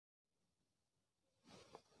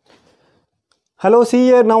Hello, see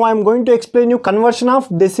here, now I am going to explain you conversion of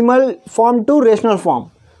decimal form to rational form.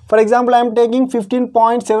 For example, I am taking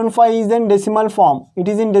 15.75 is in decimal form. It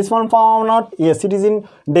is in decimal form or not? Yes, it is in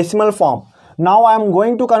decimal form. Now I am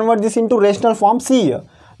going to convert this into rational form. See here.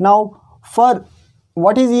 Now for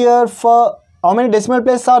what is here, for how many decimal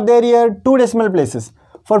places are there here? 2 decimal places.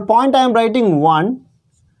 For point I am writing 1.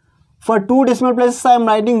 For 2 decimal places I am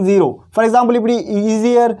writing 0. For example, if it is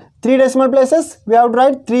here 3 decimal places, we have to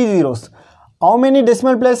write 3 zeros. How many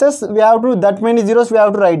decimal places we have to, that many zeros we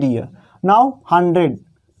have to write here. Now 100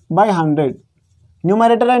 by 100,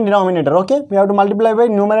 numerator and denominator. Okay, we have to multiply by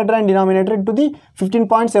numerator and denominator to the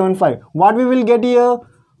 15.75. What we will get here?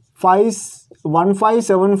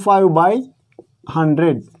 1575 by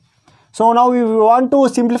 100. So now if you want to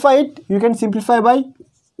simplify it, you can simplify by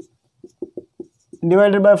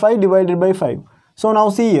divided by 5 divided by 5. So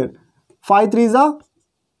now see here, 5 3s are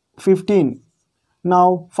 15.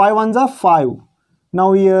 Now 5 1s are 5.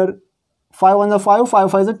 Now here 5 1s are 5,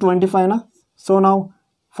 5 5s are 25 na? So now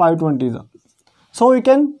 5 20s are. So you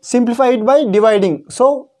can simplify it by dividing.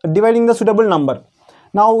 So dividing the suitable number.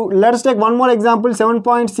 Now let's take one more example,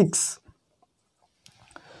 7.6.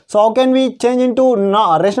 So how can we change into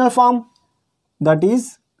rational form? That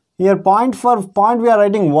is, here point for point we are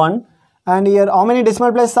writing 1, and here how many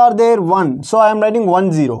decimal places are there? 1. So I am writing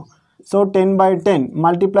 10. So 10 by 10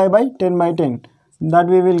 multiply by 10 by 10. That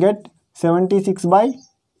we will get 76 by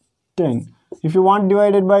 10. If you want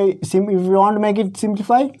divided by, if you want to make it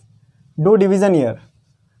simplify, do division here.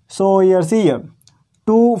 So here see here,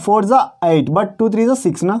 2 4s are 8, but 2 3s are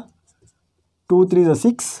 6 na? 2 3s are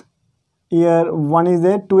 6. Here 1 is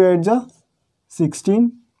there, 2 8s are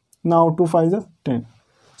 16. Now 2 5s are 10.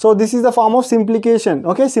 So this is the form of simplification.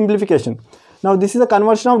 Okay, simplification. Now this is the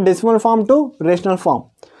conversion of decimal form to rational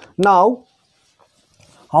form. Now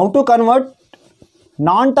how to convert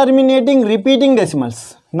non-terminating repeating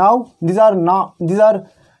decimals? Now these are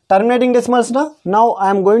terminating decimals na? Now I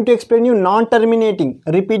am going to explain you non-terminating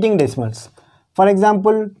repeating decimals. For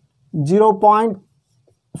example,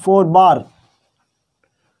 0.4 bar.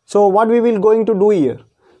 So what we will going to do here?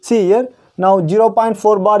 See here, now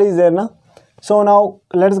 0.4 bar is there na? So now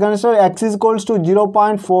let's consider x is equals to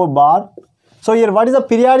 0.4 bar. So here what is the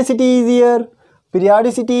periodicity is here?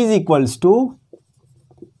 Periodicity is equals to,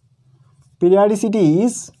 periodicity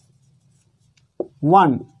is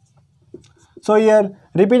 1. So here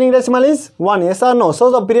repeating decimal is 1, yes or no? So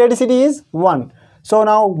the periodicity is 1. So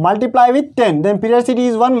now multiply with 10, then periodicity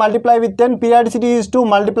is 1, multiply with 10, periodicity is 2,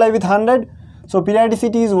 multiply with 100. So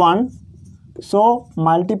periodicity is 1, so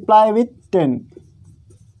multiply with 10.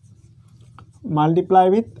 Multiply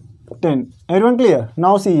with 10. Everyone clear?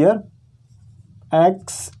 Now see here,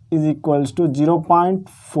 x is equals to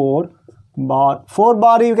 0.4 bar. 4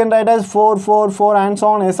 bar you can write as 4 4 4 and so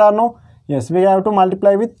on, yes or no? Yes, we have to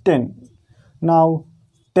multiply with 10. Now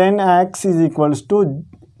 10x is equals to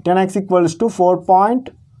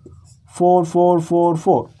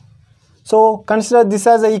 4.4444. So consider this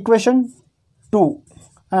as a equation 2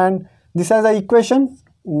 and this as a equation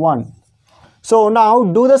 1. So now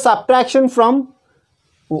do the subtraction from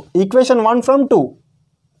equation 1 from 2.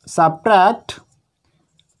 Subtract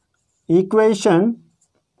equation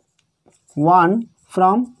 1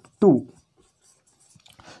 from 2.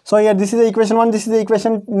 So here this is the equation 1, this is the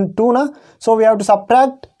equation 2 na? So we have to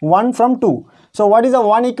subtract 1 from 2. So what is the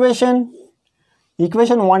one equation?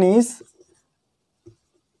 Equation 1 is,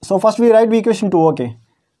 so first we write equation 2, okay.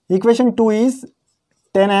 Equation 2 is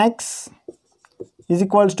 10x is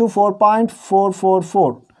equals to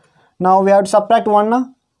 4.444. Now we have to subtract 1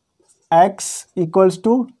 na? X equals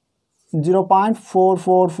to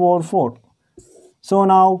 0.4444. So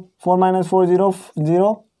now 4 minus 4 0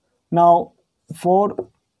 0. Now 4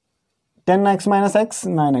 10x minus x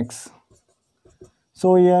 9x.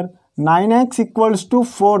 So here 9x equals to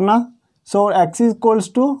 4 na? So x is equals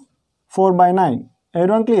to 4 by 9.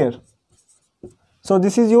 Everyone clear? So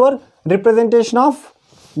this is your representation of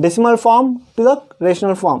decimal form to the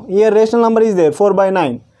rational form. Here rational number is there, 4 by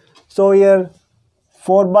 9. So here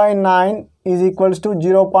 4 by 9 is equals to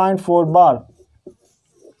 0.4 bar.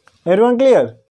 Everyone clear?